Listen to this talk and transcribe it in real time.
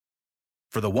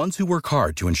For the ones who work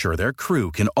hard to ensure their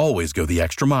crew can always go the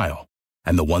extra mile,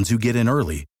 and the ones who get in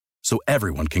early so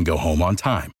everyone can go home on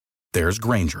time, there's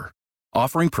Grainger,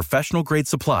 offering professional-grade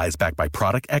supplies backed by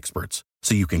product experts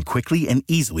so you can quickly and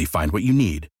easily find what you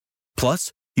need.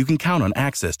 Plus, you can count on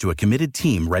access to a committed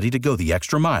team ready to go the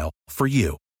extra mile for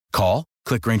you. Call,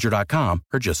 click Grainger.com,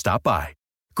 or just stop by.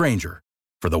 Grainger,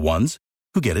 for the ones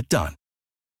who get it done.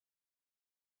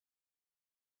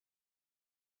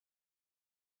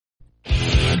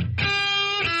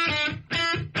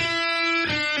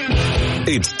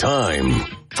 It's time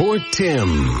for Tim.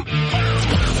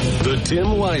 The Tim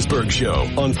Weisberg Show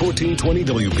on 1420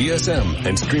 WBSM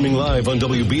and streaming live on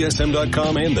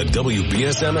WBSM.com and the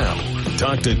WBSM app.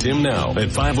 Talk to Tim now at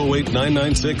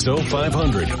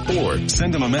 508-996-0500 or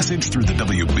send him a message through the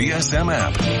WBSM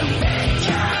app.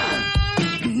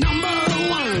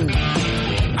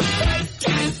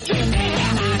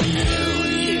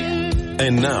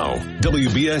 And now,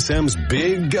 WBSM's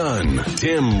big gun,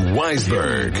 Tim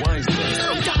Weisberg.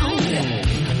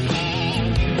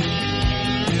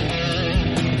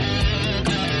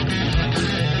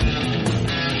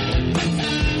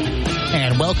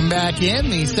 And welcome back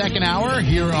in the second hour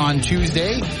here on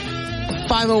Tuesday,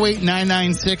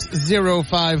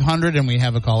 508-996-0500. And we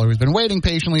have a caller who's been waiting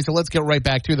patiently, so let's get right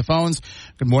back to the phones.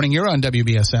 Good morning, you're on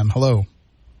WBSM. Hello.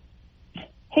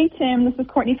 Hey, Tim. This is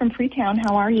Courtney from Freetown.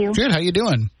 How are you? Good. How you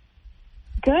doing?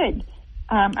 Good.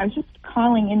 I was just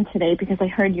calling in today because I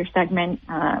heard your segment,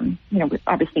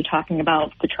 obviously talking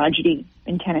about the tragedy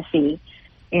in Tennessee,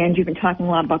 and you've been talking a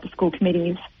lot about the school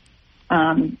committees.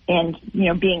 And,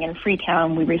 being in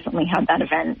Freetown, we recently had that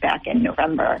event back in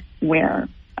November where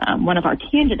one of our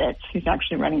candidates, who's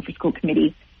actually running for school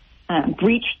committee,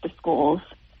 breached the schools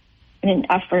in an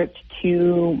effort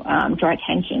to draw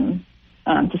attention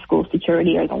to school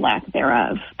security or the lack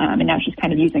thereof. And now she's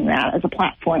kind of using that as a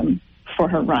platform for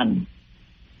her run.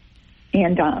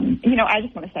 And, I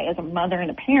just want to say, as a mother and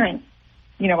a parent,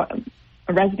 a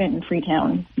resident in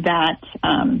Freetown, that,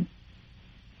 I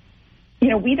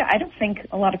don't think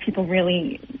a lot of people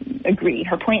really agree.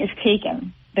 Her point is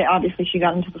taken that obviously she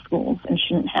got into the schools and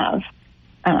shouldn't have.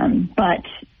 But,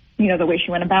 the way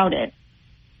she went about it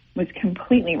was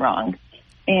completely wrong.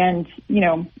 And,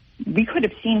 we could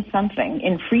have seen something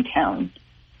in Freetown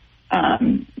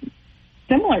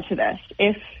similar to this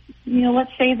if,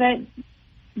 let's say that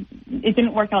it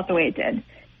didn't work out the way it did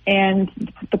and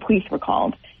the police were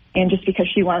called. And just because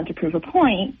she wanted to prove a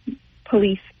point,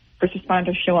 police first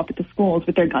responders show up at the schools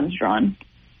with their guns drawn.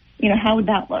 How would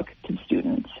that look to the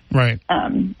students? Right.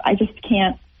 I just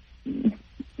can't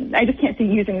see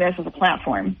using this as a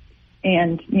platform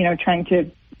and, trying to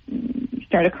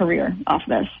start a career off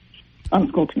this on the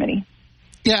school committee.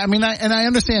 Yeah, I mean, I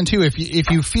understand too. If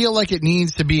you feel like it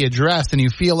needs to be addressed and you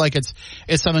feel like it's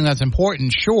something that's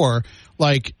important, sure.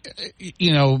 But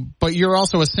you're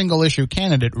also a single issue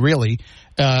candidate, really,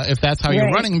 if that's how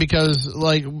you're running. Because,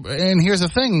 and here's the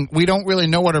thing: we don't really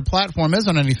know what her platform is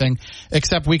on anything,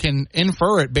 except we can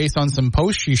infer it based on some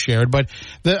posts she shared. But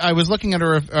I was looking at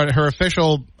her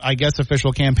official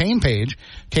campaign page,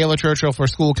 Kayla Churchill for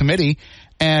School Committee,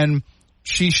 and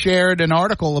she shared an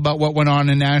article about what went on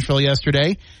in Nashville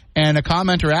yesterday, and a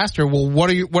commenter asked her, well,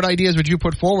 what ideas would you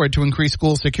put forward to increase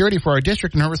school security for our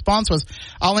district? And her response was,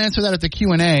 I'll answer that at the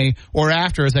Q&A or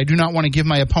after, as I do not want to give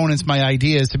my opponents my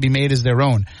ideas to be made as their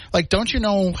own. Don't you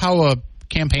know how a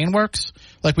campaign works?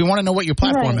 We want to know what your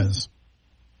platform is.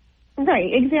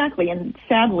 Right, exactly. And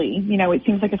sadly, it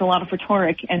seems like it's a lot of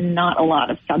rhetoric and not a lot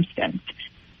of substance.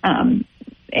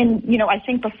 And, I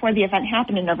think before the event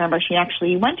happened in November, she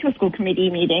actually went to a school committee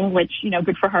meeting, which,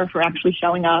 good for her for actually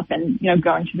showing up and,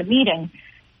 going to the meeting.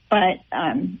 But,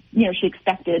 she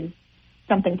expected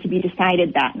something to be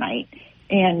decided that night.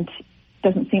 And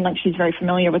doesn't seem like she's very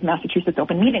familiar with Massachusetts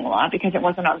open meeting law because it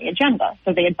wasn't on the agenda.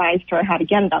 So they advised her how to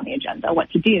get it on the agenda, what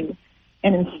to do.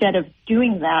 And instead of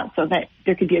doing that so that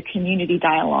there could be a community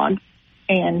dialogue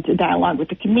and a dialogue with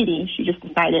the committee, she just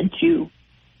decided to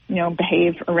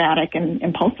behave erratic and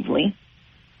impulsively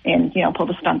and, pull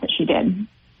the stunt that she did.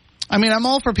 I mean, I'm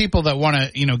all for people that want to,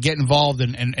 get involved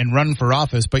and run for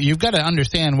office, but you've got to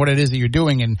understand what it is that you're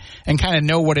doing and kind of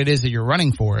know what it is that you're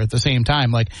running for at the same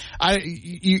time.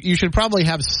 You should probably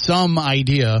have some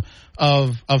idea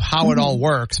of how it all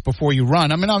works before you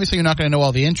run. I mean, obviously you're not going to know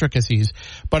all the intricacies,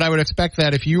 but I would expect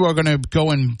that if you are going to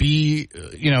go and be,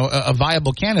 a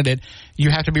viable candidate, you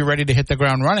have to be ready to hit the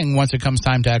ground running once it comes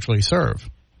time to actually serve.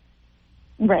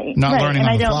 Right. Not learning and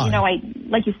on I the don't, fly.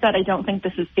 Like you said, I don't think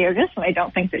this is serious, and I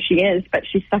don't think that she is, but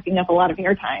she's sucking up a lot of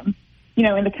airtime,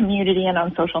 in the community and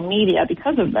on social media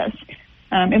because of this.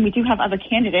 And we do have other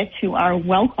candidates who are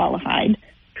well qualified,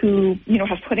 who,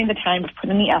 have put in the time, have put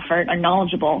in the effort, are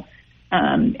knowledgeable.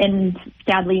 And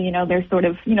sadly, they're sort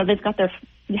of, they've got their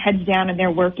heads down and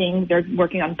they're working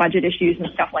on budget issues and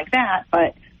stuff like that.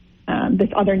 But this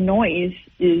other noise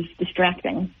is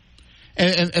distracting.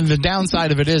 And the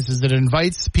downside of it is it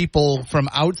invites people from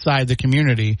outside the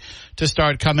community to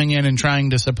start coming in and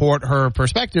trying to support her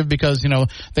perspective because,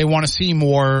 they want to see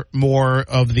more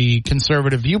of the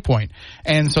conservative viewpoint.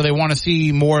 And so they want to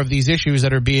see more of these issues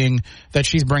that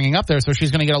she's bringing up there. So she's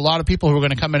going to get a lot of people who are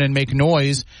going to come in and make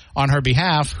noise on her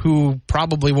behalf who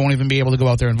probably won't even be able to go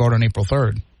out there and vote on April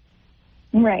 3rd.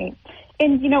 Right.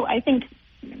 And, I think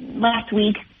last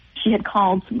week, she had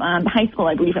called the high school,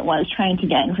 I believe it was, trying to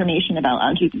get information about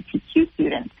LGBTQ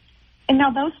students. And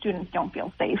now those students don't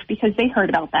feel safe because they heard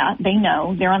about that. They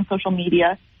know. They're on social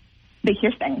media. They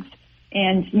hear things.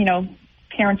 And,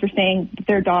 parents are saying that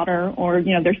their daughter or,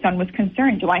 their son was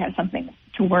concerned. Do I have something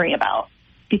to worry about?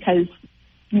 Because,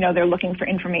 they're looking for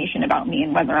information about me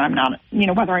and whether or not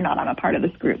I'm a part of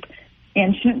this group.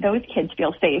 And shouldn't those kids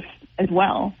feel safe as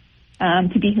well?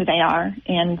 To be who they are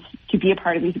and to be a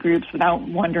part of these groups without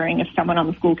wondering if someone on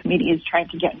the school committee is trying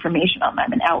to get information on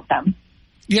them and out them.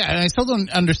 Yeah, and I still don't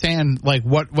understand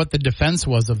what the defense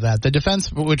was of that. The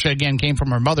defense, which again came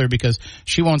from her mother because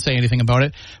she won't say anything about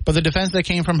it, but the defense that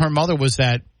came from her mother was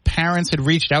that parents had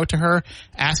reached out to her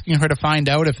asking her to find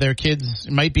out if their kids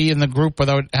might be in the group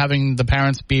without having the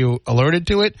parents be alerted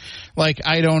to it.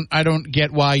 I don't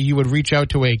get why you would reach out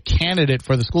to a candidate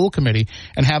for the school committee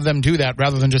and have them do that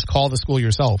rather than just call the school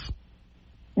yourself.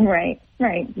 Right.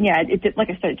 Yeah, it like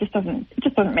I said, it just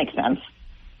doesn't make sense.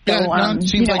 So, yeah, it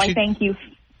seems like I thank you.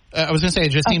 I was going to say,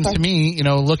 it just seems to me,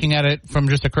 looking at it from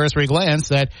just a cursory glance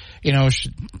that,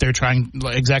 they're trying,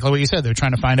 exactly what you said, they're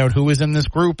trying to find out who is in this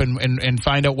group and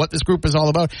find out what this group is all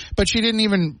about. But she didn't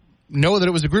even know that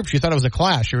it was a group. She thought it was a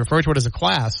class. She referred to it as a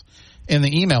class in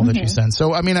the email that she sent. So,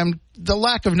 the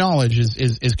lack of knowledge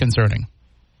is concerning.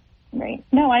 Right.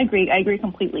 No, I agree. I agree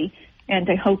completely. And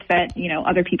I hope that,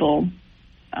 other people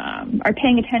are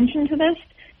paying attention to this.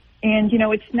 And,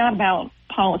 it's not about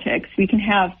politics. We can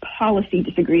have policy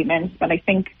disagreements, but I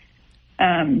think,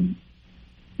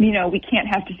 we can't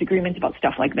have disagreements about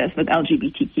stuff like this with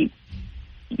LGBTQ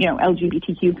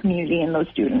community and those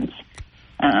students.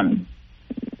 And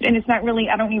it's not really,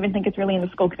 I don't even think it's really in the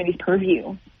school committee's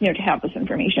purview, to have this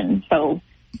information. So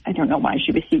I don't know why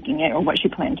she was seeking it or what she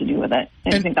planned to do with it.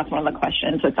 And I think that's one of the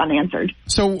questions that's unanswered.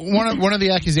 So one of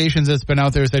the accusations that's been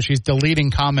out there is that she's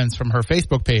deleting comments from her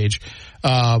Facebook page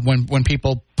when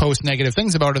people post negative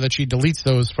things about her, that she deletes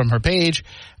those from her page.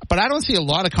 But I don't see a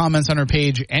lot of comments on her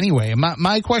page anyway.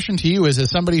 My question to you is, as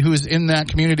somebody who's in that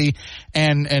community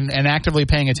and actively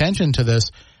paying attention to this,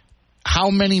 how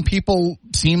many people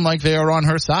seem like they are on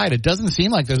her side? It doesn't seem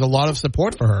like there's a lot of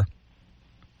support for her.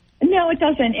 No, it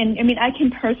doesn't. And I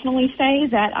can personally say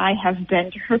that I have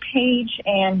been to her page,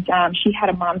 and she had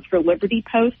a Moms for Liberty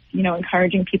post,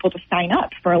 encouraging people to sign up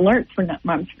for alerts for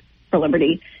Moms for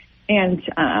Liberty. And,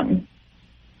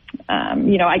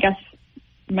 I guess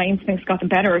my instincts got the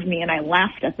better of me, and I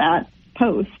laughed at that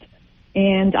post,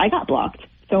 and I got blocked.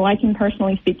 So I can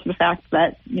personally speak to the fact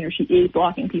that, she is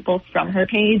blocking people from her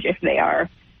page if they are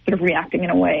sort of reacting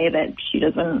in a way that she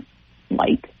doesn't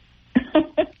like.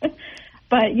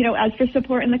 But, as for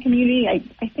support in the community,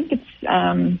 I think it's,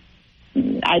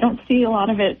 I don't see a lot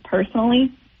of it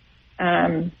personally.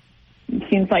 It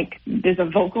seems like there's a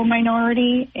vocal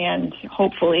minority, and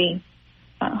hopefully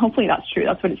that's true.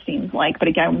 That's what it seems like. But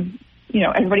again,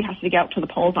 everybody has to get out to the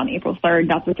polls on April 3rd.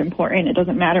 That's what's important. It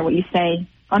doesn't matter what you say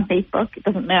on Facebook. It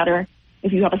doesn't matter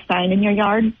if you have a sign in your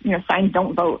yard. Signs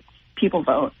don't vote. People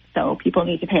vote. So people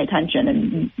need to pay attention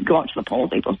and go out to the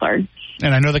polls April 3rd.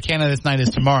 And I know the candidates' night is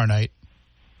tomorrow night.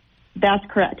 That's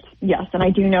correct, yes. And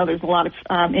I do know there's a lot of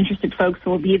interested folks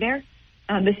who will be there.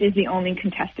 This is the only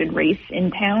contested race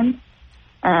in town,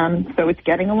 so it's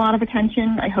getting a lot of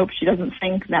attention. I hope she doesn't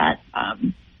think that,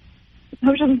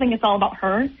 it's all about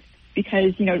her,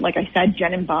 because, like I said,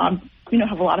 Jen and Bob,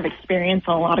 have a lot of experience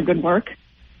and a lot of good work.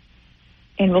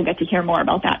 And we'll get to hear more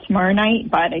about that tomorrow night.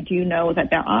 But I do know that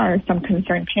there are some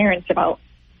concerned parents about,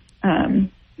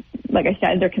 like I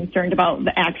said, they're concerned about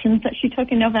the actions that she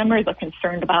took in November. They're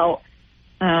concerned about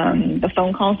the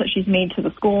phone calls that she's made to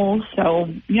the schools. So,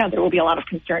 there will be a lot of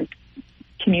concerned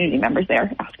community members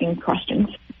there asking questions.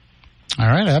 All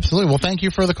right, absolutely. Well, thank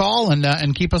you for the call,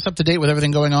 and keep us up to date with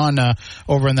everything going on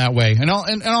over in that way, in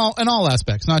all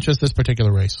aspects, not just this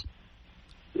particular race.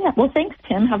 Yeah, well, thanks,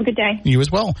 Tim. Have a good day. You as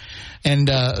well. And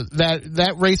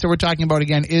that race that we're talking about,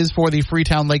 again, is for the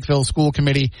Freetown-Lakeville School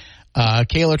Committee.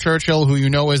 Kayla Churchill, who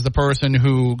is the person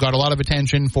who got a lot of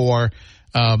attention for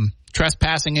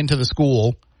trespassing into the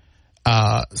school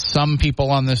Some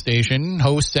people on this station,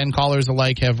 hosts and callers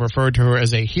alike, have referred to her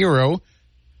as a hero.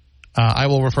 I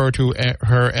will refer to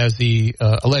her as the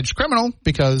alleged criminal,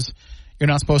 because you're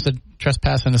not supposed to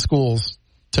trespass into schools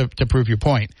to prove your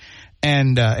point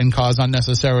and cause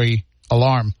unnecessary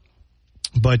alarm.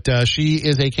 But she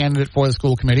is a candidate for the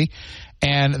school committee,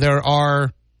 and there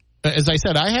are, as I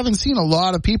said, I haven't seen a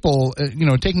lot of people,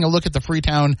 taking a look at the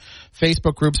Freetown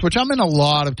Facebook groups, which I'm in a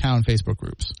lot of town Facebook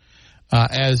groups.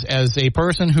 As a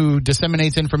person who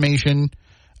disseminates information,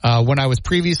 when I was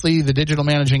previously the digital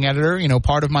managing editor,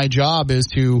 part of my job is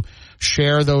to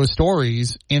share those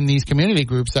stories in these community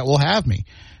groups that will have me.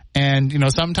 And,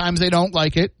 sometimes they don't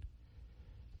like it.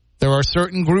 There are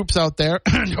certain groups out there,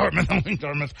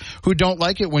 Dartmouth, who don't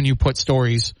like it when you put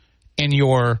stories in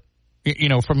your,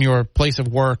 from your place of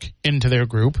work into their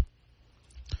group.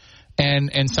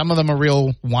 And some of them are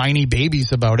real whiny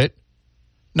babies about it.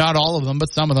 Not all of them,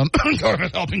 but some of them.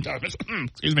 Dartmouth.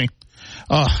 Excuse me.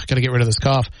 Oh, gotta get rid of this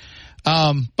cough.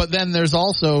 But then there's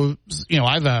also,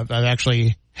 I've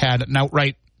actually had an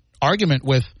outright argument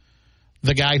with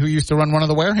the guy who used to run one of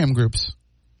the Wareham groups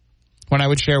when I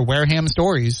would share Wareham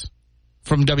stories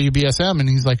from WBSM, and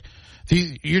he's like,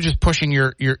 "You're just pushing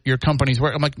your company's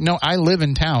work." I'm like, "No, I live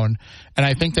in town, and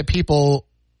I think that people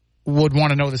would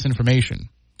want to know this information."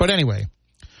 But anyway.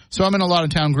 So I'm in a lot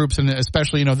of town groups, and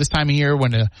especially, this time of year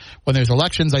when there's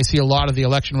elections, I see a lot of the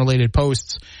election-related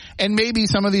posts. And maybe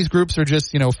some of these groups are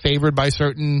just, favored by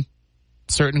certain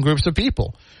groups of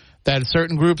people. That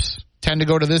certain groups tend to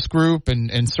go to this group,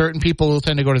 and certain people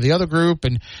tend to go to the other group.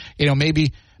 And,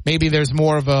 maybe there's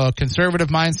more of a conservative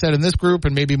mindset in this group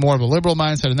and maybe more of a liberal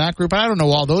mindset in that group. I don't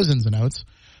know all those ins and outs.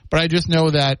 But I just know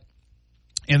that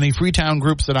in the Freetown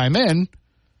groups that I'm in,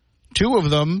 two of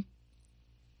them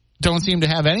don't seem to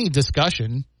have any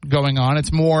discussion going on.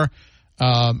 It's more,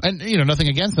 and nothing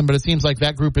against them, but it seems like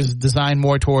that group is designed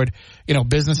more toward,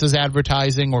 businesses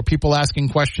advertising or people asking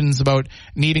questions about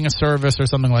needing a service or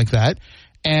something like that.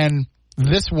 And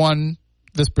this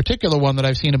particular one that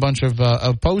I've seen a bunch of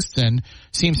posts in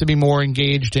seems to be more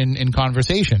engaged in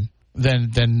conversation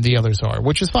than the others are,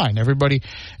 which is fine. Everybody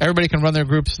can run their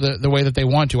groups the way that they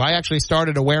want to. I actually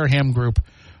started a Wareham group,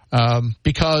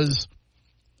 because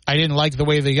I didn't like the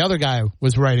way the other guy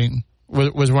was running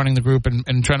the group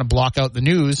and trying to block out the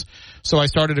news. So I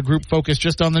started a group focused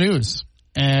just on the news.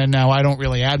 And now I don't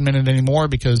really admin it anymore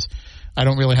because I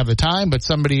don't really have the time, but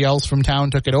somebody else from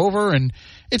town took it over, and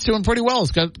it's doing pretty well.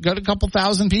 It's got a couple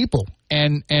thousand people.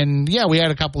 And yeah, we had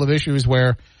a couple of issues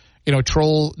where, not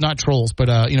trolls, but,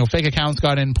 fake accounts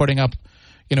got in putting up,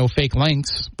 fake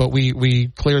links, but we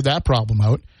cleared that problem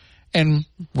out. And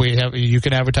you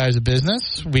can advertise a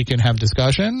business. We can have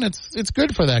discussion. It's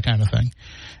good for that kind of thing.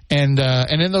 And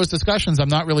in those discussions, I'm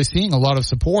not really seeing a lot of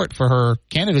support for her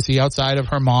candidacy outside of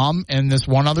her mom and this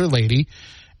one other lady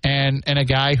and a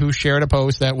guy who shared a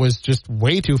post that was just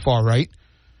way too far right.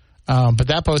 But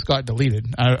that post got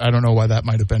deleted. I don't know why that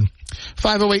might have been.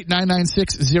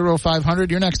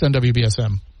 508-996-0500. You're next on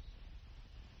WBSM.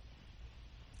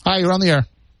 Hi, you're on the air.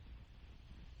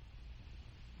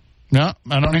 No,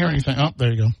 I don't hear anything. Oh,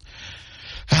 there you go.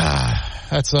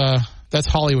 That's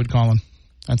Hollywood calling.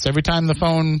 That's every time the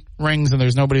phone rings and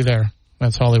there's nobody there.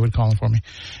 That's Hollywood calling for me.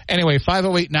 Anyway,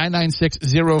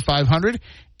 508-996-0500.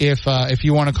 If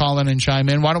you want to call in and chime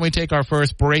in, why don't we take our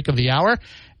first break of the hour,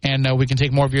 and we can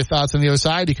take more of your thoughts on the other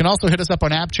side. You can also hit us up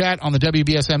on App Chat on the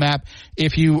WBSM app.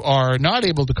 If you are not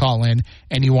able to call in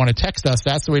and you want to text us,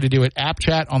 that's the way to do it. App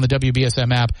Chat on the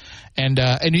WBSM app, and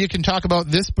you can talk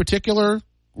about this particular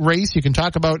race. You can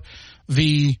talk about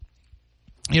because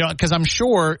I'm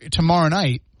sure tomorrow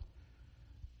night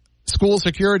school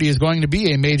security is going to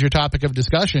be a major topic of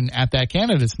discussion at that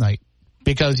candidates night,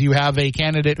 because you have a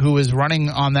candidate who is running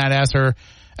on that as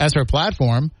her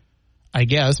platform, I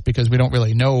guess, because we don't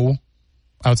really know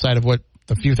outside of what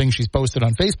the few things she's posted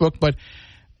on Facebook. But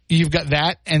you've got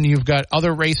that, and you've got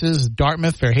other races,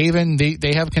 Dartmouth, Fairhaven,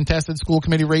 they have contested school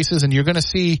committee races, and you're going to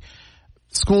see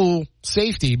school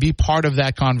safety be part of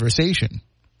that conversation.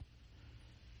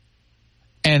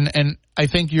 And I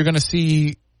think you're going to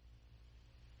see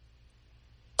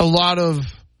a lot of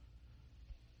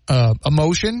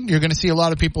emotion. You're going to see a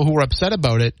lot of people who are upset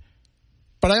about it.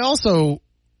 But I also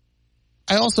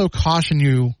caution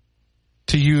you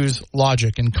to use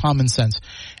logic and common sense.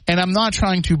 And I'm not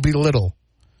trying to belittle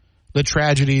the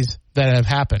tragedies that have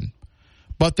happened.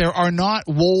 But there are not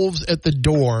wolves at the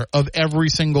door of every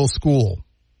single school.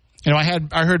 I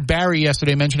heard Barry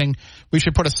yesterday mentioning we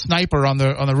should put a sniper on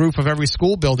the roof of every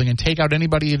school building and take out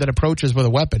anybody that approaches with a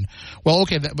weapon. Well,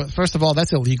 okay, but first of all,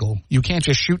 that's illegal. You can't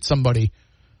just shoot somebody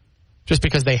just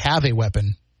because they have a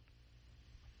weapon.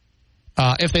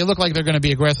 If they look like they're going to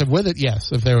be aggressive with it,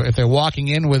 yes. If they're walking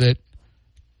in with it,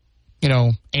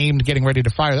 aimed, getting ready to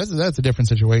fire, that's a different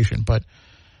situation. But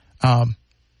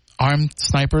armed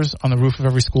snipers on the roof of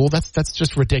every school, that's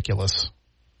just ridiculous.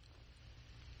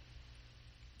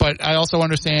 But I also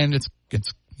understand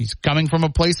he's coming from a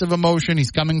place of emotion.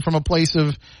 He's coming from a place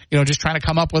of, just trying to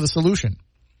come up with a solution.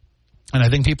 And I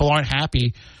think people aren't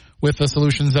happy with the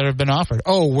solutions that have been offered.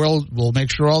 Oh, we'll make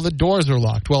sure all the doors are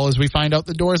locked. Well, as we find out,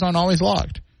 the doors aren't always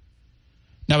locked.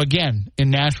 Now, again,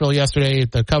 in Nashville yesterday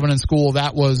at the Covenant School,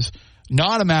 that was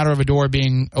not a matter of a door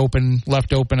being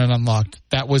left open and unlocked.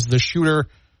 That was the shooter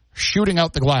shooting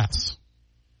out the glass.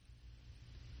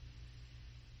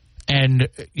 And,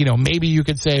 maybe you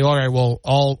could say, all right, well,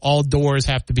 all doors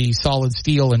have to be solid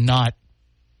steel and not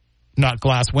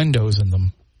glass windows in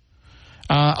them.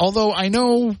 Although I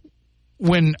know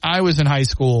when I was in high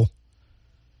school,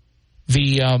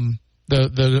 the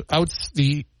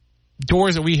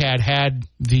doors that we had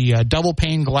the double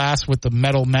pane glass with the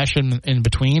metal mesh in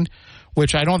between,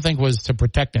 which I don't think was to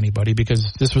protect anybody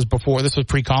because this was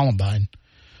pre-Columbine.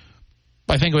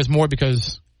 I think it was more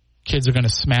because kids are going to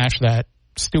smash that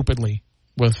stupidly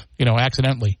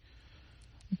accidentally.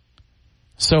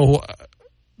 So,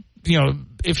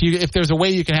 if there's a way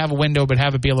you can have a window but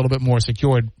have it be a little bit more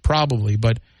secured, probably.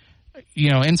 But,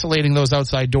 insulating those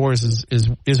outside doors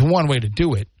is one way to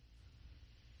do it.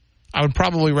 I would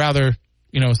probably rather,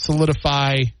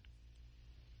 solidify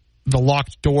the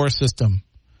locked door system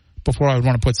before I would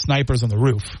want to put snipers on the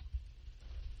roof.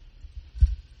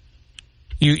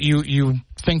 You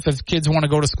think that kids want to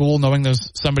go to school knowing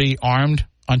there's somebody armed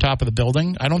on top of the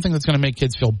building? I don't think that's going to make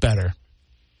kids feel better.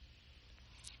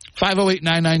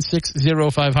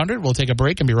 508-996-0500. We'll take a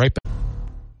break and be right back.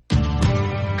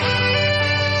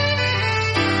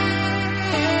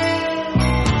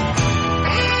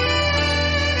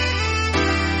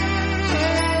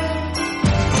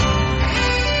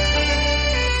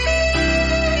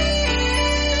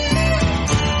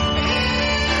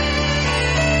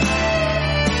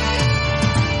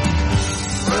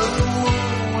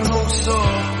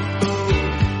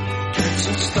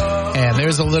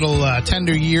 There's a little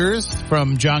Tender Years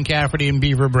from John Cafferty and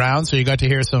Beaver Brown. So you got to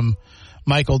hear some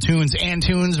Michael tunes and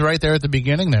tunes right there at the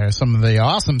beginning there. Some of the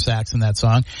awesome sax in that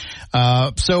song.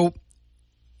 So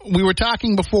we were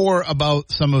talking before about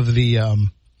some of the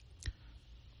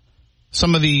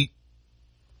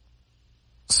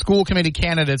school committee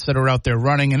candidates that are out there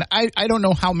running. And I don't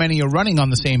know how many are running on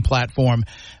the same platform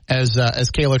as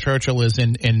Kayla Churchill is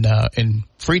in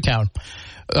Freetown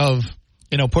of,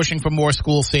 pushing for more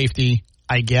school safety,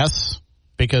 I guess,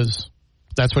 because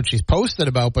that's what she's posted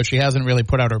about, but she hasn't really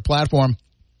put out her platform.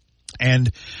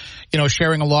 And,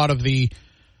 sharing a lot of the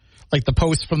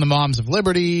posts from the Moms of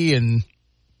Liberty and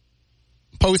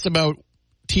posts about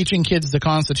teaching kids the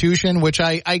Constitution, which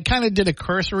I kind of did a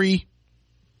cursory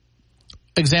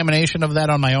examination of that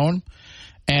on my own.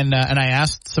 And I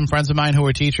asked some friends of mine who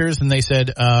are teachers, and they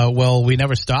said, well, we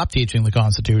never stopped teaching the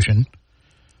Constitution.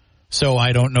 So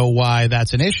I don't know why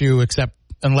that's an issue, except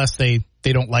unless they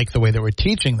don't like the way that we're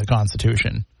teaching the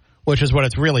Constitution, which is what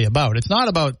it's really about. It's not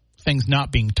about things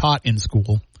not being taught in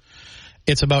school.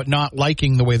 It's about not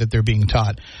liking the way that they're being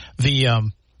taught.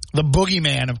 The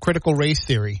boogeyman of critical race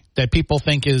theory that people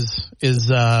think is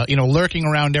lurking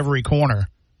around every corner.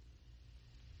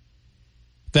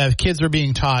 That kids are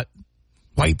being taught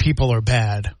white people are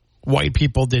bad. White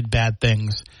people did bad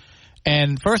things.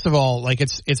 And first of all,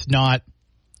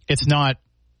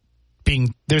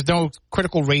 there's no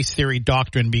critical race theory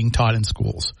doctrine being taught in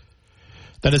schools.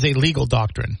 That is a legal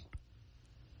doctrine.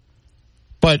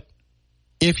 But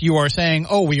if you are saying,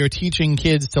 we are teaching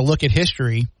kids to look at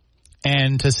history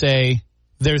and to say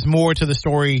there's more to the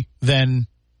story than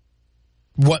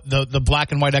what the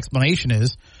black and white explanation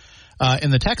is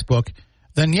in the textbook,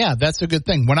 then yeah, that's a good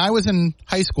thing. When I was in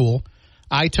high school,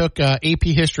 I took AP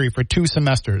history for 2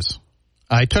 semesters.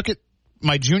 I took it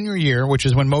my junior year, which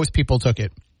is when most people took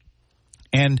it.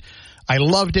 And I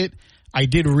loved it. I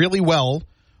did really well.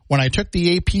 When I took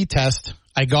the AP test,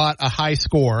 I got a high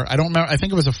score. I don't remember. I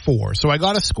think it was a 4. So I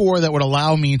got a score that would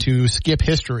allow me to skip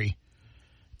history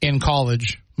in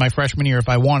college my freshman year if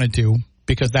I wanted to,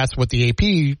 because that's what the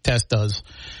AP test does.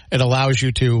 It allows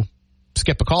you to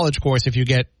skip a college course if you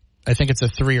get, I think it's a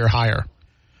 3 or higher.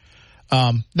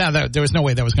 Now, there was no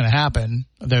way that was going to happen.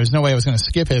 There was no way I was going to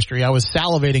skip history. I was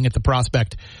salivating at the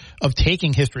prospect of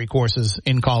taking history courses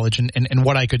in college and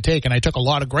what I could take, and I took a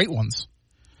lot of great ones.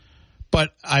 But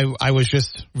I was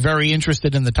just very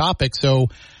interested in the topic, so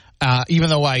even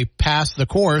though I passed the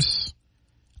course,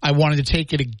 I wanted to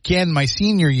take it again my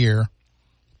senior year,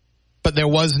 but there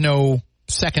was no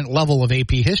second level of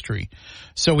AP history.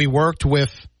 So we worked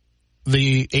with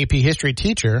the AP history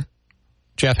teacher,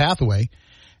 Jeff Hathaway,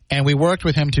 and we worked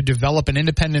with him to develop an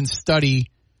independent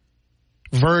study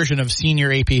version of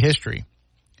senior AP history.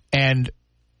 And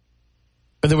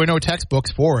there were no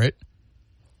textbooks for it,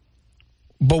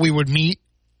 but we would meet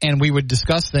and we would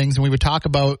discuss things and we would talk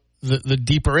about the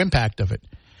deeper impact of it.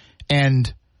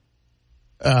 And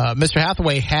Mr.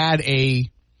 Hathaway had a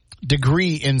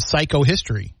degree in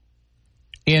psychohistory,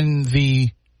 in the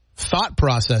thought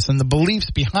process and the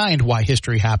beliefs behind why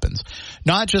history happens.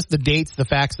 Not just the dates, the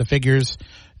facts, the figures,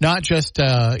 not just,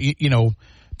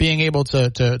 being able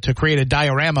to create a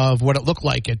diorama of what it looked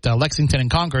like at Lexington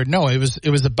and Concord. No, it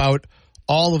was about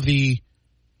all of the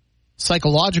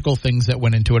psychological things that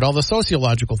went into it, all the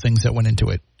sociological things that went into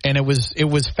it. And it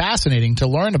was fascinating to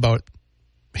learn about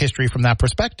history from that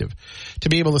perspective, to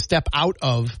be able to step out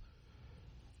of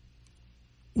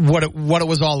what it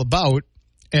was all about,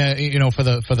 for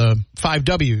the 5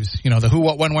 W's, the who,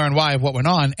 what, when, where, and why of what went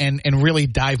on, and really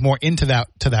dive more into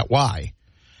that why,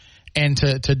 and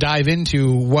to dive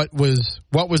into what was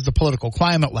the political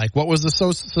climate like, what was the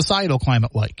societal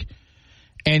climate like,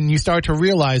 and you start to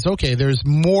realize, okay, there's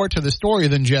more to the story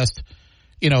than just,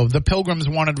 the Pilgrims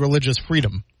wanted religious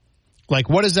freedom. Like,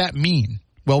 what does that mean?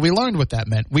 Well, we learned what that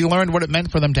meant. We learned what it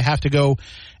meant for them to have to go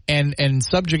and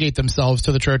subjugate themselves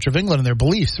to the Church of England and their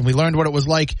beliefs. And we learned what it was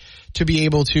like to be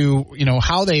able to,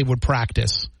 how they would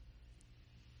practice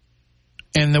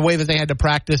and the way that they had to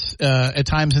practice at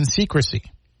times in secrecy.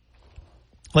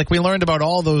 Like, we learned about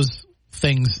all those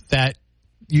things that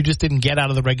you just didn't get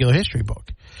out of the regular history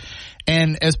book.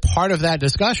 And as part of that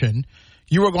discussion,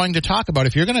 you were going to talk about,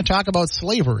 if you're going to talk about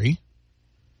slavery,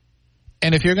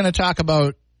 and if you're going to talk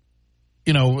about,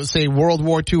 say World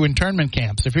War II internment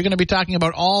camps, if you're going to be talking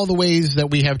about all the ways that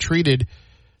we have treated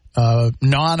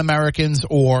non-Americans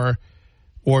or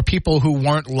people who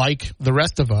weren't like the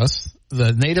rest of us,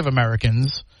 the Native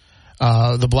Americans,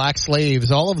 the black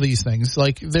slaves, all of these things,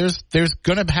 like there's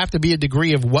going to have to be a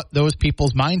degree of what those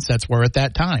people's mindsets were at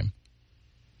that time.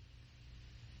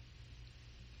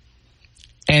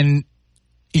 And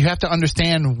you have to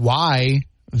understand why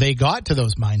they got to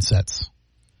those mindsets.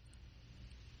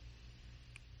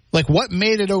 Like, what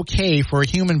made it okay for a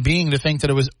human being to think that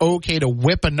it was okay to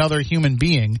whip another human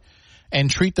being and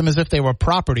treat them as if they were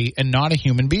property and not a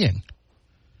human being?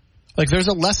 Like, there's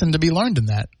a lesson to be learned in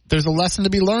that. There's a lesson to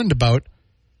be learned about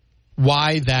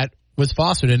why that was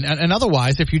fostered. And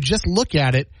otherwise, if you just look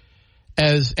at it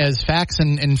as facts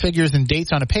and figures and dates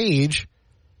on a page,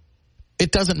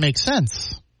 it doesn't make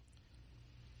sense.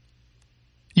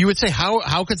 You would say,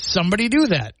 how could somebody do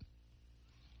that?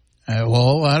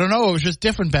 Well, I don't know. It was just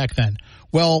different back then.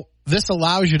 Well, this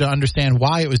allows you to understand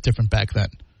why it was different back then,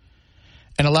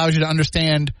 and allows you to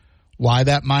understand why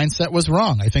that mindset was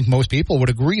wrong. I think most people would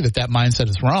agree that mindset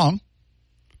is wrong.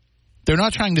 They're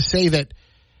not trying to say that,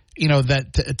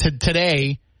 that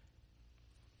today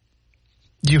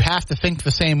you have to think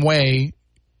the same way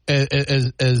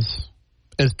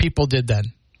as people did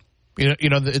then.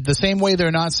 The same way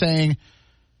they're not saying,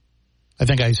 I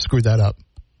think I screwed that up.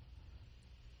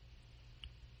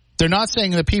 They're not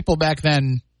saying that people back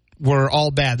then were all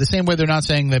bad. The same way they're not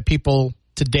saying that people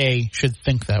today should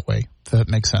think that way. If that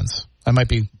makes sense. I might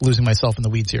be losing myself in the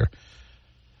weeds here.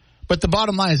 But the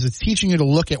bottom line is it's teaching you to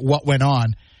look at what went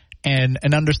on and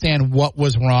understand what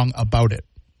was wrong about it.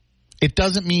 It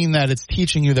doesn't mean that it's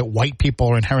teaching you that white people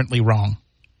are inherently wrong.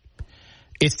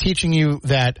 It's teaching you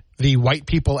that the white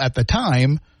people at the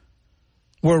time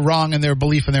were wrong in their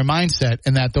belief and their mindset,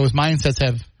 and that those mindsets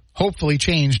have hopefully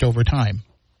changed over time.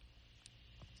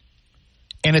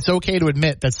 And it's okay to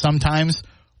admit that sometimes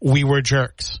we were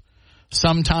jerks.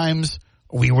 Sometimes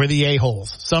we were the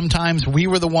a-holes. Sometimes we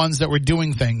were the ones that were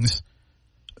doing things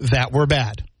that were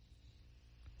bad.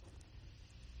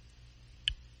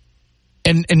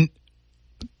 And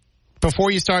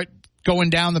before you start going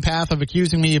down the path of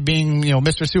accusing me of being,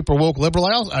 Mr. Super Woke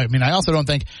Liberal, I also don't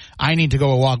think I need to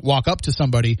go walk up to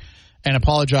somebody and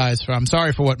apologize I'm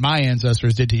sorry for what my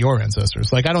ancestors did to your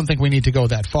ancestors. Like, I don't think we need to go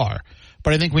that far.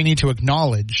 But I think we need to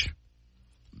acknowledge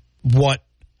what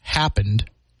happened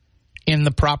in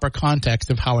the proper context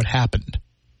of how it happened.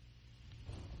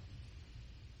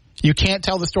 You can't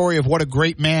tell the story of what a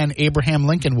great man Abraham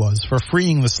Lincoln was for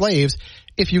freeing the slaves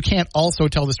if you can't also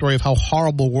tell the story of how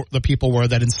horrible the people were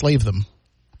that enslaved them.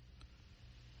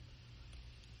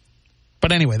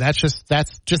 But anyway, that's just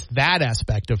that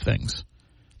aspect of things.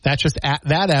 That's just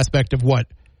that aspect of what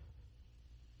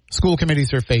school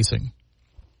committees are facing.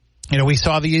 We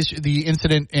saw the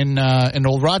incident in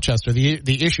Old Rochester,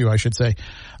 the issue, I should say,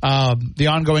 the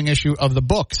ongoing issue of the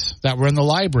books that were in the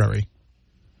library.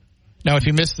 Now, if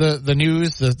you missed the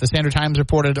news, the Standard Times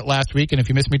reported it last week, and if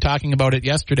you missed me talking about it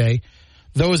yesterday,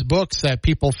 those books that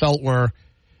people felt were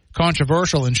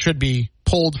controversial and should be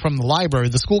pulled from the library,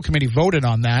 the school committee voted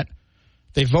on that.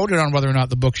 They voted on whether or not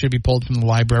the book should be pulled from the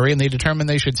library, and they determined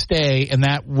they should stay, and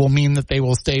that will mean that they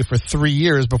will stay for 3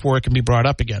 years before it can be brought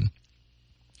up again,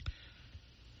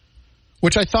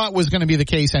 which I thought was going to be the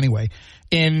case anyway.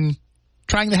 In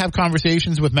trying to have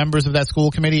conversations with members of that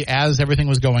school committee as everything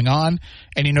was going on,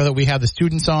 and you know that we have the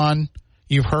students on.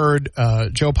 You've heard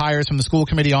Joe Pyers from the school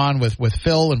committee on with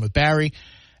Phil and with Barry,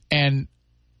 and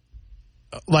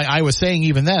like I was saying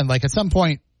even then, like at some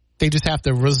point, they just have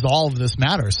to resolve this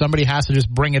matter. Somebody has to just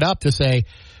bring it up to say,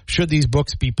 should these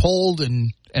books be pulled?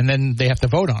 And then they have to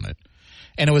vote on it.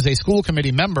 And it was a school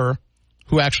committee member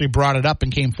who actually brought it up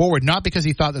and came forward, not because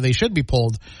he thought that they should be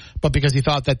pulled, but because he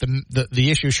thought that the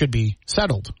issue should be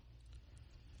settled.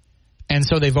 And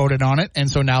so they voted on it. And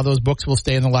so now those books will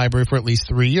stay in the library for at least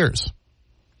 3 years.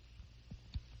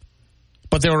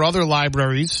 But there are other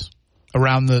libraries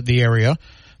around the area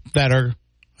that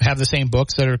have the same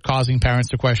books that are causing parents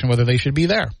to question whether they should be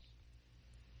there.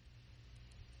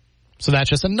 So that's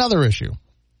just another issue.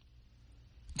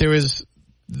 There is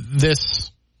this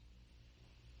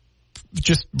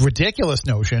just ridiculous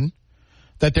notion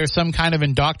that there's some kind of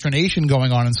indoctrination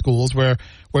going on in schools where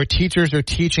teachers are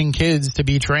teaching kids to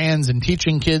be trans and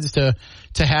teaching kids to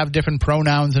have different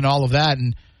pronouns and all of that.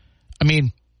 And I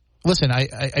mean, listen,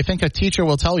 I think a teacher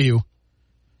will tell you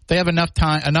they have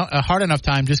a hard enough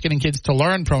time just getting kids to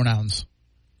learn pronouns,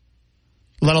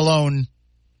 let alone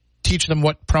teach them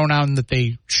what pronoun that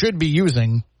they should be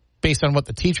using based on what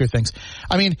the teacher thinks.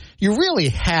 I mean, you really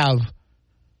have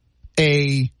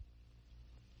a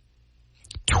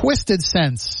twisted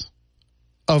sense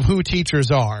of who teachers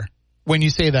are when you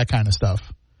say that kind of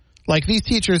stuff. Like these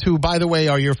teachers who, by the way,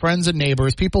 are your friends and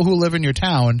neighbors, people who live in your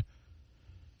town,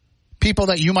 people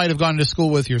that you might have gone to school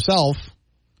with yourself.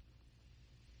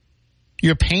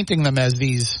 You're painting them as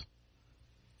these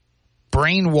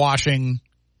brainwashing,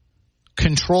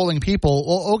 controlling people.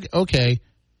 Well, okay.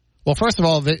 Well, first of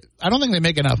all, I don't think they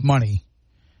make enough money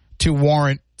to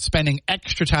warrant spending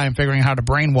extra time figuring out how to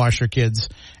brainwash your kids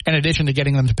in addition to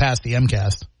getting them to pass the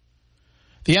MCAS.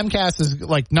 The MCAS is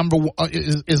like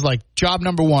is like job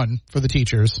number one for the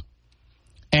teachers.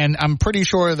 And I'm pretty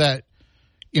sure that,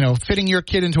 you know, fitting your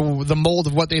kid into the mold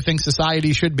of what they think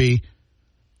society should be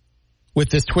with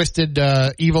this twisted,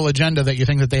 evil agenda that you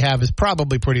think that they have is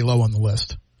probably pretty low on the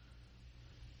list.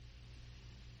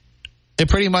 It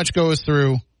pretty much goes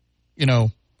through, you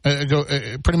know,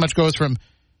 it pretty much goes from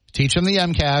teach them the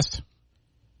MCAS,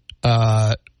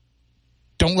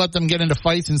 don't let them get into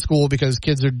fights in school because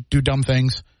kids do dumb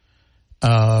things,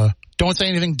 don't say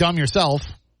anything dumb yourself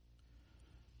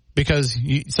because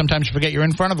sometimes you forget you're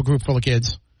in front of a group full of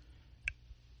kids,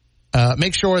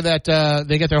 make sure that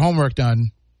they get their homework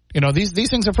done. You know, these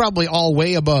things are probably all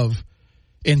way above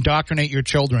indoctrinate your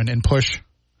children and push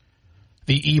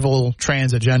the evil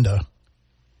trans agenda.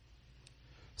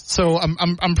 So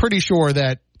I'm pretty sure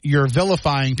that you're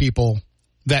vilifying people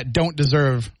that don't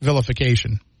deserve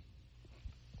vilification.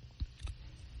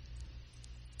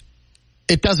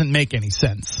 It doesn't make any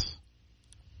sense.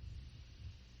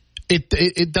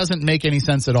 It doesn't make any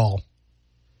sense at all.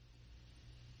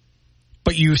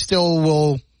 But you still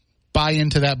will buy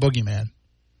into that boogeyman.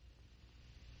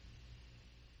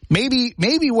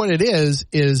 Maybe what it is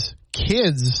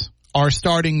kids are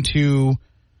starting to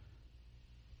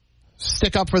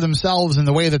stick up for themselves in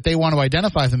the way that they want to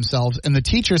identify themselves, and the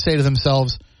teachers say to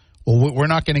themselves, well, we're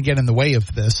not going to get in the way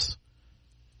of this.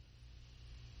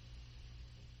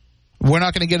 We're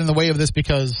not going to get in the way of this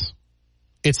because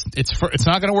it's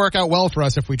not going to work out well for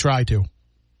us if we try to.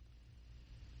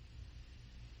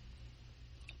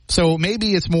 So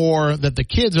maybe it's more that the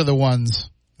kids are the ones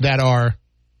that are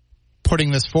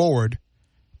putting this forward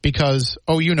because,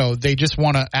 they just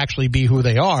want to actually be who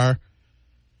they are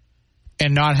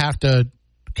and not have to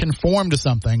conform to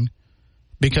something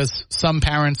because some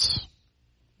parents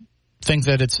think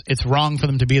that it's wrong for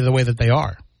them to be the way that they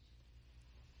are.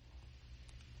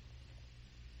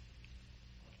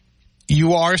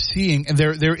 You are seeing, and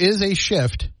there is a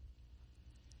shift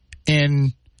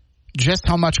in just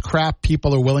how much crap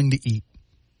people are willing to eat.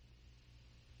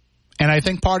 And I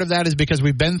think part of that is because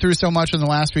we've been through so much in the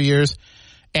last few years,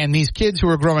 and these kids who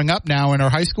are growing up now and are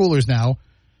high schoolers now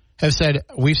have said,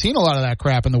 we've seen a lot of that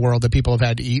crap in the world that people have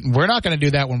had to eat, and we're not going to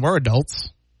do that when we're adults.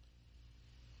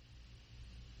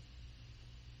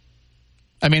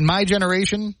 I mean, my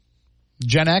generation,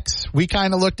 Gen X, we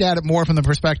kind of looked at it more from the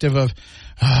perspective of,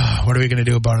 what are we going to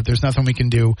do about it? There's nothing we can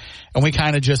do. And we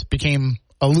kind of just became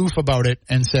aloof about it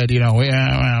and said,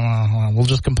 we'll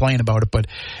just complain about it, but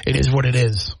it is what it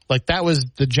is. Like, that was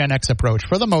the Gen X approach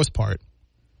for the most part.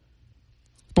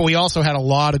 But we also had a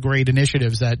lot of great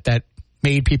initiatives that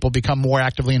made people become more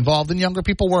actively involved than younger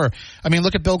people were. I mean,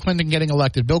 look at Bill Clinton getting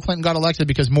elected. Bill Clinton got elected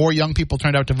because more young people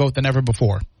turned out to vote than ever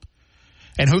before.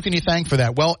 And who can you thank for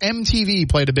that? Well, MTV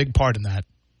played a big part in that.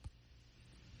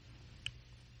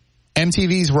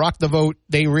 MTV's Rock the Vote,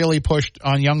 they really pushed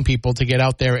on young people to get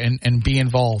out there and be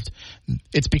involved.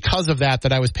 It's because of that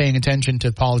I was paying attention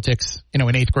to politics, in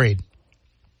 8th grade.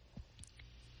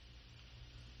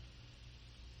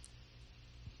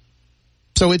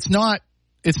 So it's not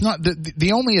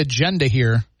the only agenda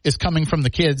here is coming from the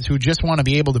kids who just want to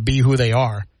be able to be who they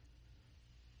are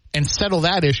and settle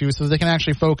that issue so they can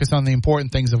actually focus on the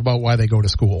important things about why they go to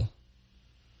school.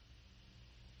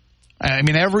 I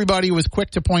mean, everybody was quick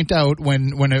to point out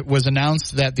when it was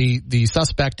announced that the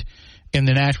suspect in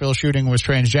the Nashville shooting was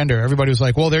transgender. Everybody was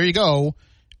like, well, there you go.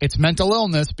 It's mental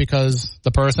illness because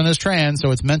the person is trans,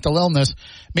 so it's mental illness.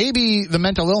 Maybe the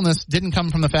mental illness didn't come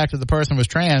from the fact that the person was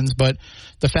trans, but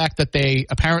the fact that they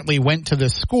apparently went to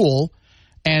this school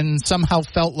and somehow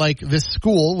felt like this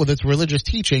school, with its religious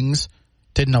teachings,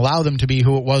 didn't allow them to be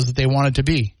who it was that they wanted to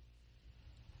be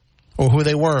or who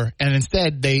they were. And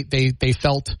instead, they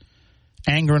felt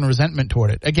anger and resentment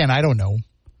toward it. Again, I don't know.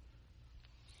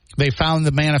 They found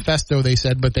the manifesto, they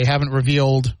said, but they haven't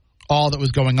revealed all that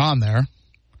was going on there.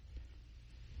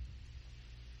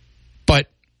 But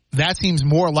that seems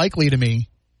more likely to me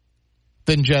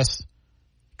than just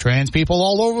trans people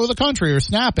all over the country are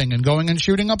snapping and going and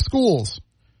shooting up schools.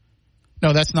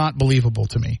 No, that's not believable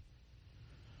to me.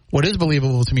 What is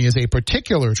believable to me is a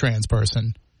particular trans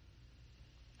person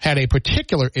had a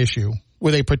particular issue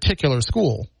with a particular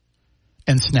school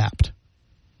and snapped.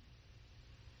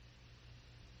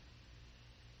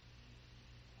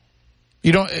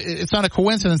 It's not a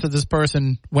coincidence that this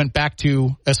person went back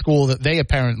to a school that they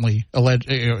apparently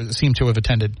seem to have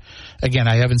attended. Again,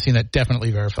 I haven't seen that definitely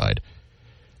verified.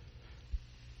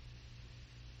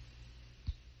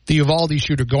 The Uvalde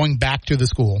shooter going back to the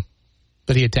school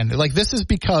that he attended. Like, this is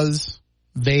because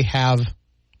they have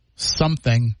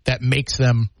something that makes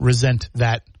them resent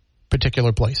that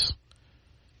particular place.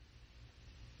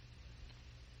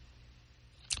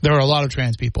 There are a lot of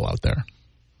trans people out there.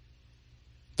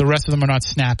 The rest of them are not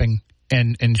snapping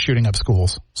and shooting up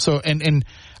schools. So, and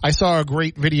I saw a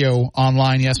great video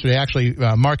online yesterday. Actually,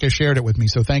 Marcus shared it with me.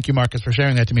 So thank you, Marcus, for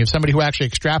sharing that to me. Of somebody who actually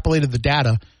extrapolated the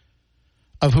data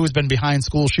of who's been behind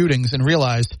school shootings and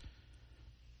realized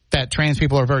that trans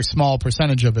people are a very small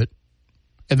percentage of it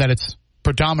and that it's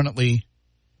predominantly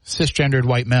cisgendered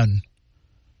white men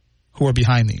who are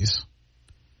behind these.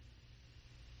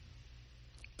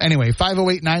 Anyway,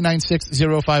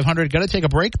 508-996-0500. Got to take a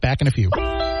break. Back in a few.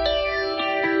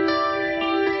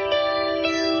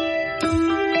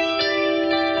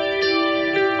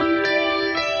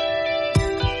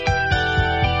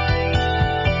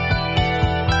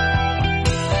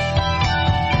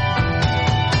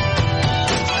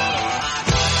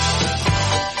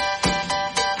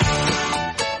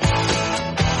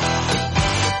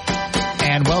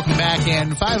 Welcome back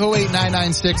in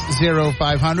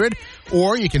 508-996-0500,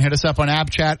 or you can hit us up on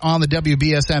App Chat on the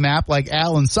WBSM app like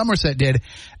Al in Somerset did.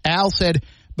 Al said,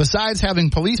 besides having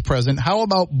police present, how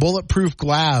about bulletproof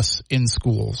glass in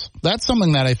schools? That's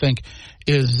something that I think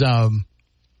is, I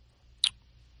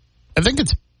think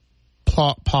it's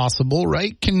possible,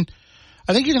 right? I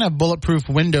think you can have bulletproof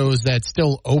windows that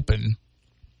still open.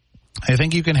 I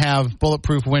think you can have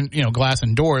bulletproof glass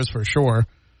and doors for sure.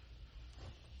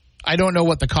 I don't know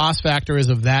what the cost factor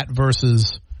is of that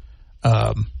versus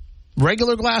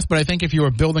regular glass, but I think if you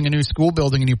are building a new school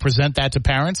building and you present that to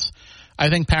parents, I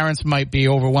think parents might be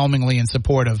overwhelmingly in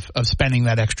support of spending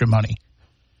that extra money.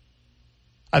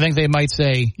 I think they might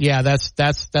say, yeah,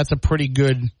 that's a pretty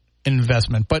good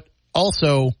investment. But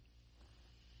also,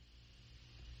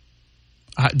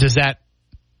 does that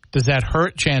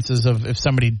hurt chances of, if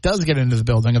somebody does get into the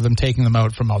building, of them taking them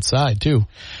out from outside too?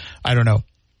 I don't know.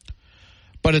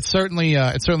 But it's certainly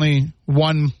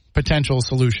one potential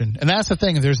solution. And that's the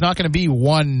thing. There's not going to be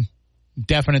one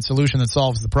definite solution that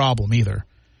solves the problem either.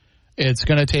 It's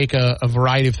going to take a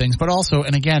variety of things. But also,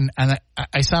 and again, and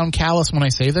I sound callous when I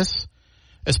say this,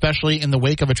 especially in the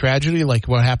wake of a tragedy like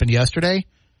what happened yesterday,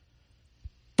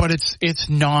 but it's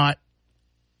not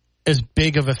as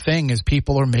big of a thing as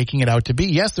people are making it out to be.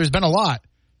 Yes, there's been a lot.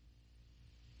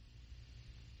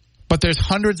 But there's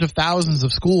hundreds of thousands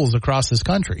of schools across this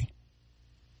country.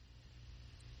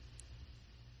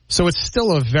 So it's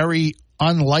still a very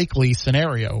unlikely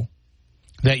scenario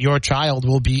that your child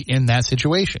will be in that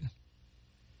situation.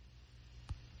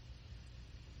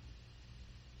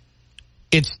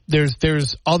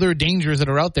 there's other dangers that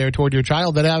are out there toward your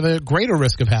child that have a greater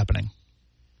risk of happening.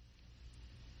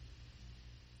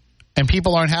 And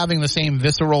people aren't having the same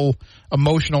visceral,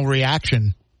 emotional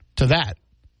reaction to that.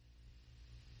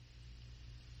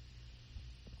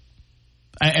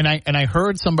 And I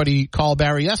heard somebody call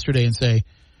Barry yesterday and say,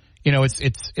 you know,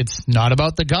 it's not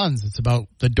about the guns. It's about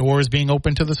the doors being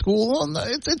open to the school. Well,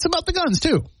 it's about the guns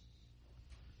too.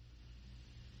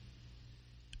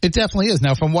 It definitely is.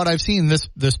 Now, from what I've seen,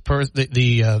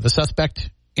 the suspect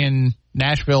in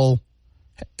Nashville,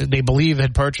 they believe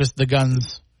had purchased the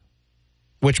guns,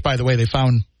 which, by the way, they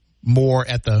found more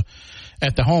at the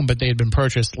home, but they had been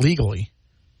purchased legally.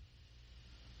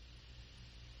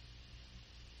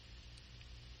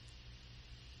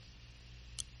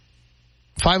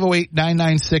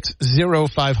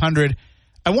 (508-996-0500).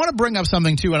 I want to bring up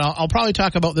something, too, and I'll probably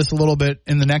talk about this a little bit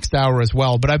in the next hour as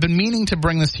well, but I've been meaning to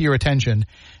bring this to your attention,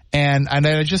 and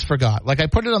I just forgot. Like, I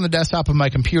put it on the desktop of my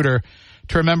computer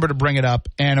to remember to bring it up,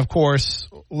 and, of course,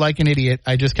 like an idiot,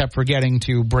 I just kept forgetting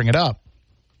to bring it up.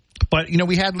 But, you know,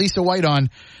 we had Lisa White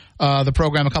on the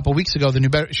program a couple weeks ago.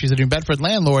 She's a New Bedford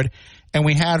landlord, and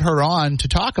we had her on to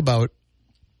talk about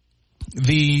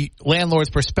the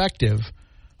landlord's perspective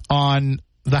on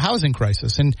the housing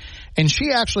crisis. And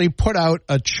she actually put out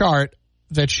a chart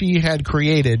that she had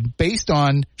created based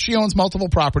on, she owns multiple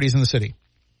properties in the city.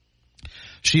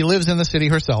 She lives in the city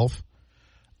herself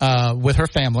with her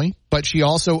family, but she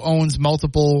also owns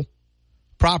multiple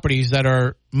properties that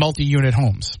are multi-unit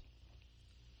homes.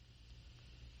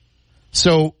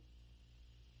 So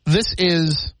this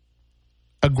is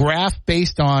a graph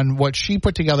based on what she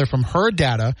put together from her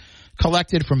data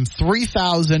collected from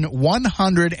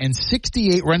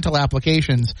 3,168 rental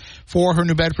applications for her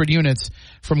New Bedford units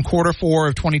from quarter 4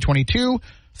 of 2022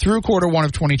 through quarter 1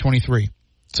 of 2023.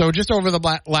 So just over the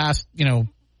last,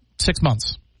 6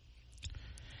 months.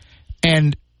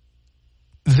 And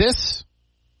that's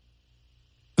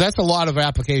a lot of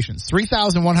applications.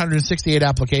 3,168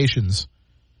 applications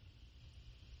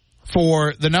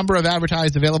for the number of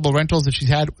advertised available rentals that she's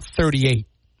had, 38.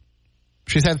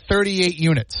 She's had 38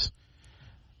 units,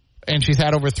 and she's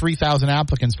had over 3,000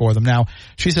 applicants for them. Now,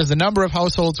 she says the number of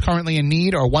households currently in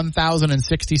need are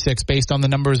 1,066 based on the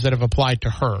numbers that have applied to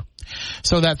her.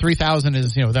 So that 3,000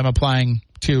 is, them applying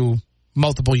to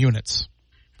multiple units.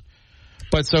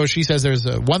 But so she says there's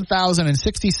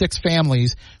 1,066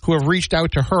 families who have reached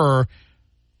out to her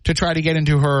to try to get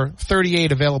into her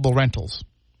 38 available rentals.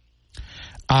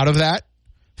 Out of that,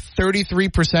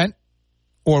 33%,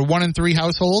 or 1 in 3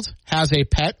 households, has a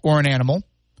pet or an animal,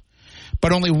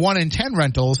 but only 1 in 10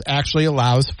 rentals actually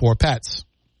allows for pets.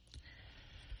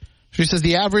 She says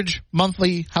the average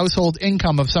monthly household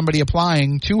income of somebody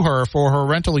applying to her for her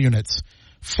rental units,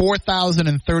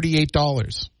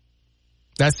 $4,038.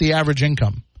 That's the average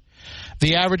income.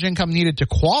 The average income needed to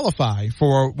qualify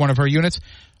for one of her units,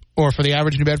 or for the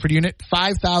average New Bedford unit,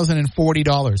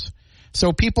 $5,040.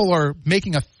 So people are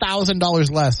making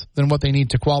 $1,000 less than what they need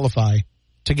to qualify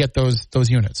to get those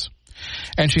units.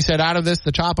 And she said out of this,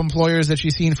 the top employers that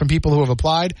she's seen from people who have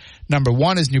applied, number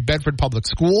 1 is New Bedford Public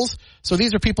Schools. So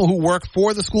these are people who work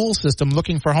for the school system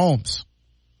looking for homes,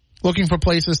 looking for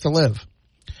places to live.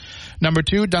 Number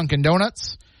 2, Dunkin'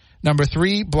 Donuts. Number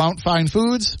 3, Blount Fine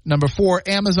Foods. Number 4,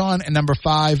 Amazon. And number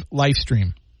 5,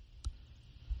 Lifestream.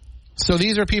 So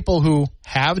these are people who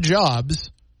have jobs.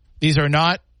 These are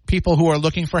not people who are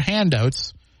looking for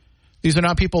handouts. These are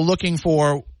not people looking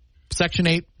for Section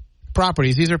 8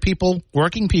 properties. These are people,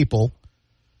 working people,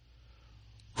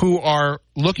 who are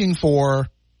looking for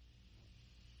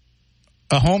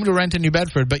a home to rent in New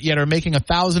Bedford, but yet are making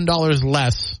 $1,000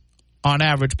 less on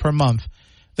average per month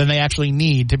than they actually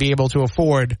need to be able to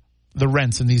afford the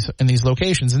rents in these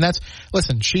locations. And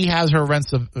listen, she has her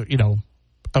rents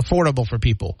affordable for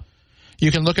people.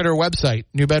 You can look at her website,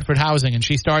 New Bedford Housing, and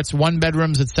she starts 1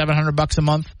 bedrooms at $700 a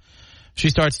month. She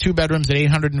starts 2 bedrooms at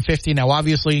 $850. Now,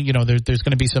 obviously, there's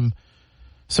going to be some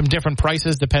different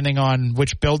prices depending on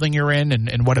which building you're in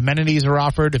and what amenities are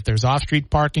offered, if there's off-street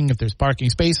parking, if there's parking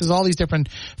spaces, all these different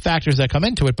factors that come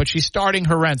into it. But she's starting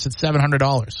her rents at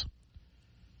 $700.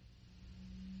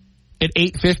 At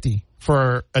 $850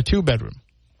 for a 2-bedroom.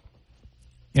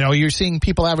 You're seeing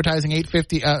people advertising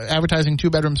advertising 2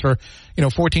 bedrooms for,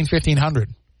 $1,400, $1,500.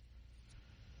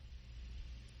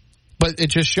 But it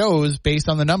just shows, based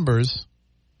on the numbers,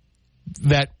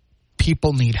 that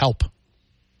people need help.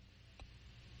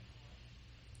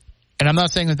 And I'm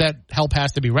not saying that help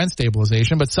has to be rent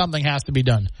stabilization, but something has to be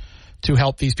done to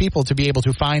help these people to be able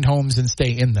to find homes and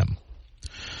stay in them.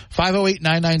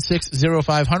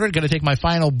 508-996-0500. Going to take my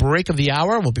final break of the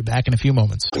hour. We'll be back in a few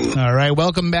moments. All right,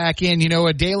 welcome back in. You know,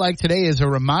 a day like today is a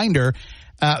reminder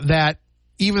that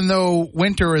even though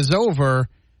winter is over,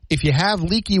 if you have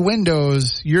leaky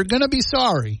windows, you're going to be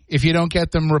sorry if you don't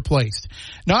get them replaced.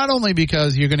 Not only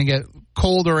because you're going to get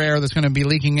colder air that's going to be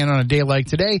leaking in on a day like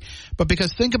today, but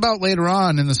because think about later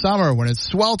on in the summer when it's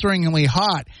swelteringly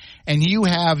hot and you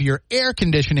have your air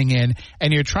conditioning in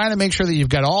and you're trying to make sure that you've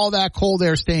got all that cold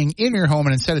air staying in your home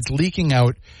and instead it's leaking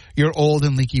out your old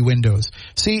and leaky windows.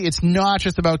 See, it's not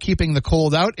just about keeping the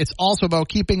cold out, it's also about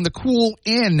keeping the cool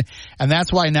in. And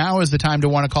that's why now is the time to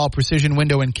want to call Precision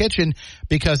Window and Kitchen,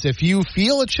 because if you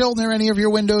feel a chill near any of your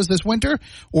windows this winter,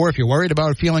 or if you're worried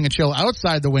about feeling a chill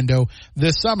outside the window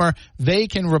this summer, they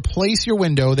can replace your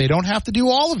window. They don't have to do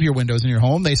all of your windows in your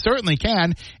home. They certainly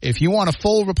can. If you want a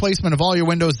full replacement of all your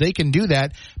windows, they can do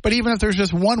that. But even if there's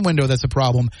just one window that's a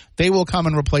problem, they will come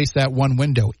and replace that one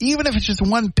window. Even if it's just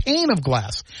one pane of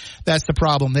glass that's the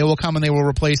problem, they will come and they will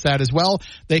replace that as well.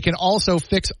 They can also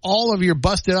fix all of your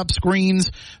busted up screens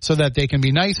so that they can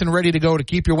be nice and ready to go to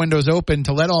keep your windows open,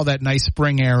 to let all that nice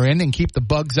spring air in and keep the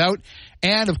bugs out.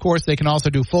 And of course, they can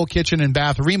also do full kitchen and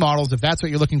bath remodels if that's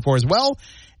what you're looking for as well.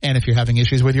 And if you're having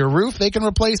issues with your roof, they can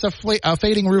replace a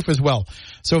fading roof as well.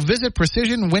 So visit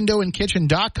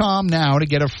PrecisionWindowAndKitchen.com now to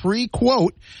get a free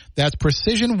quote. That's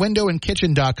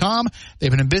PrecisionWindowAndKitchen.com.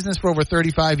 They've been in business for over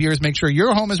 35 years. Make sure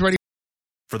your home is ready.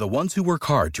 For the ones who work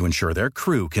hard to ensure their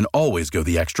crew can always go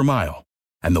the extra mile,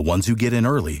 and the ones who get in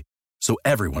early so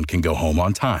everyone can go home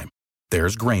on time,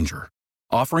 there's Grainger,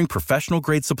 offering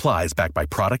professional-grade supplies backed by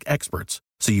product experts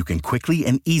so you can quickly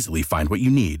and easily find what you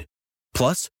need.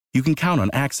 Plus, you can count on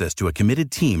access to a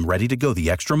committed team ready to go the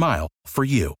extra mile for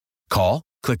you. Call,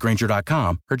 click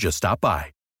Grainger.com, or just stop by.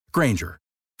 Grainger,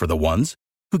 for the ones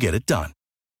who get it done.